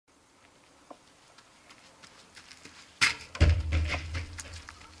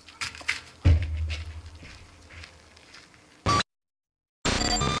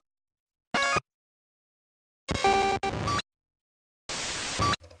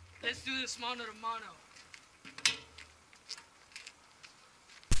Let's do this mano to mano.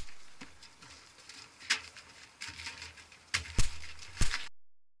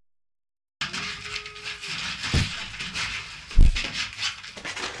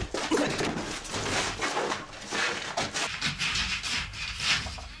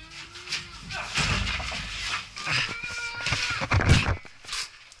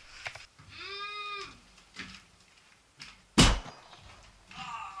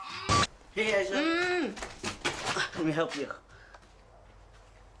 Hey, Aisha. Let me help you.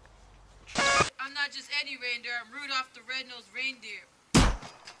 I'm not just any reindeer, I'm Rudolph the Red-Nosed Reindeer.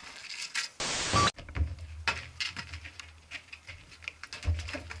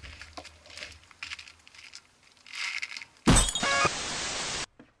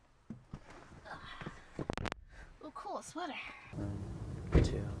 Oh, cool, sweater. 1,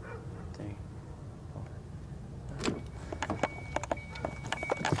 2, 3, 4.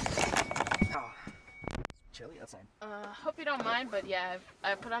 Oh, it's chilly outside. Hope you don't mind, but yeah,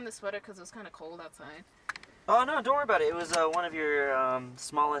 I put on the sweater because it was kind of cold outside. Oh no, don't worry about it. It was one of your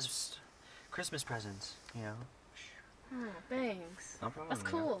smallest Christmas presents, you know. Oh, thanks. No problem. That's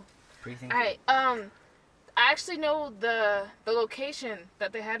cool. Pretty thinking. Alright, I actually know the location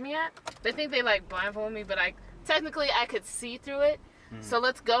that they had me at. They think they like blindfolded me, but technically I could see through it. So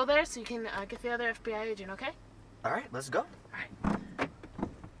let's go there so you can get the other FBI agent, okay? All right, let's go. Alright.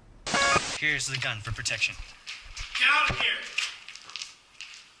 Here's the gun for protection. Get out of here!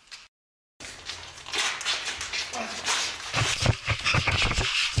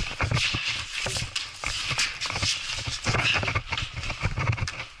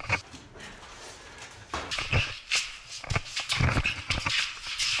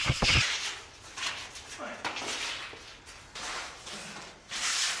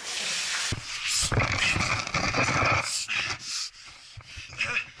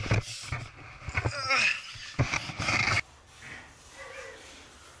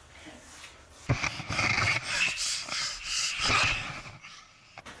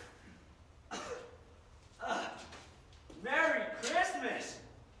 Merry Christmas!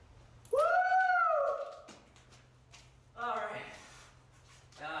 Woo! All right.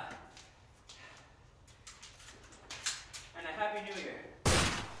 And a Happy New Year.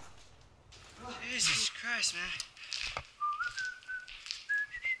 Jesus Christ, man.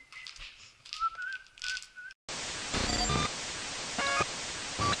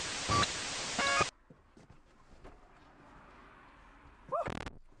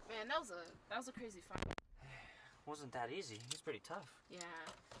 Man, that was a crazy fight. Wasn't that easy. He's pretty tough. Yeah.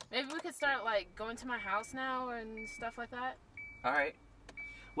 Maybe we could start like going to my house now and stuff like that. All right.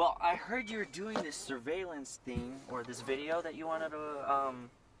 Well, I heard you were doing this surveillance thing or this video that you wanted to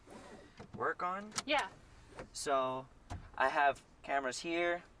work on. Yeah. So, I have cameras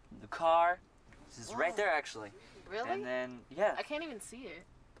here, the car. This is right there actually. Really? And then yeah. I can't even see it.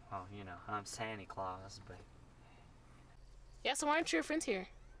 Oh, you know, I'm Santa Claus, but Yeah, so why aren't your friends here?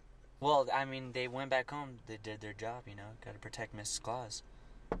 well, I mean, they went back home. They did their job, you know. Got to protect Mrs. Claus.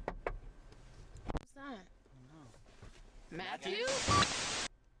 Who's that? Matthew?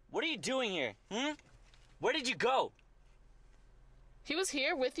 What are you doing here? Where did you go? He was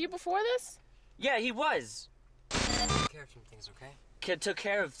here with you before this? Yeah, he was. Took care of some things, okay? Kid took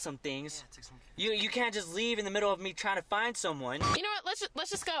care of some things. Yeah, took some. You can't just leave in the middle of me trying to find someone. You know what?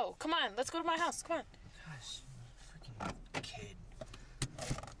 Let's just go. Come on, let's go to my house. Come on. Gosh, freaking kid.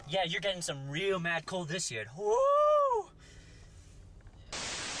 Yeah, you're getting some real mad cold this year. Woo!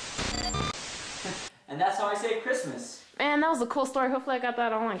 And that's how I save Christmas. Man, that was a cool story. Hopefully I got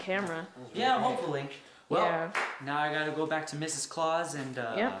that all on camera. Yeah, hopefully. Well, Yeah. now I gotta go back to Mrs. Claus and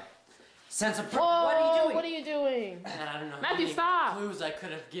Yep. send some. Whoa, What are you doing? What are you doing? Man, I don't know. Matthew, how many stop. clues I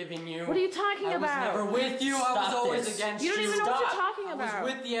could have given you. What are you talking I was about? never with you. I was Stop always this. against You don't even know what Stop. you're talking I about.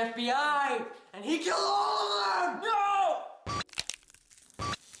 was with the FBI, and he killed all of them. No!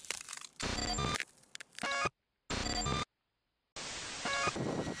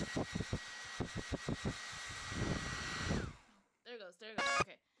 There it goes. There it goes.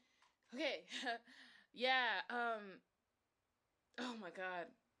 Okay. Okay. Yeah. Oh my God.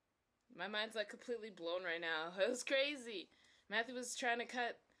 My mind's like completely blown right now. It was crazy. Matthew was trying to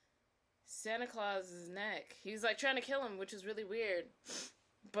cut Santa Claus's neck. He was like trying to kill him, which is really weird.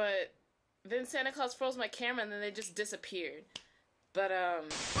 But then Santa Claus froze my camera and then they just disappeared. But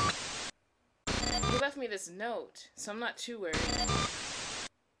he left me this note, so I'm not too worried.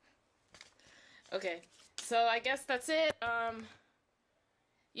 Okay. So I guess that's it.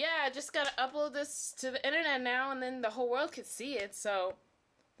 Yeah, I just gotta upload this to the internet now and then the whole world could see it, so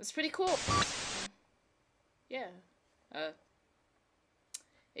it's pretty cool. Yeah.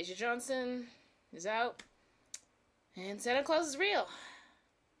 Asia Johnson is out. And Santa Claus is real.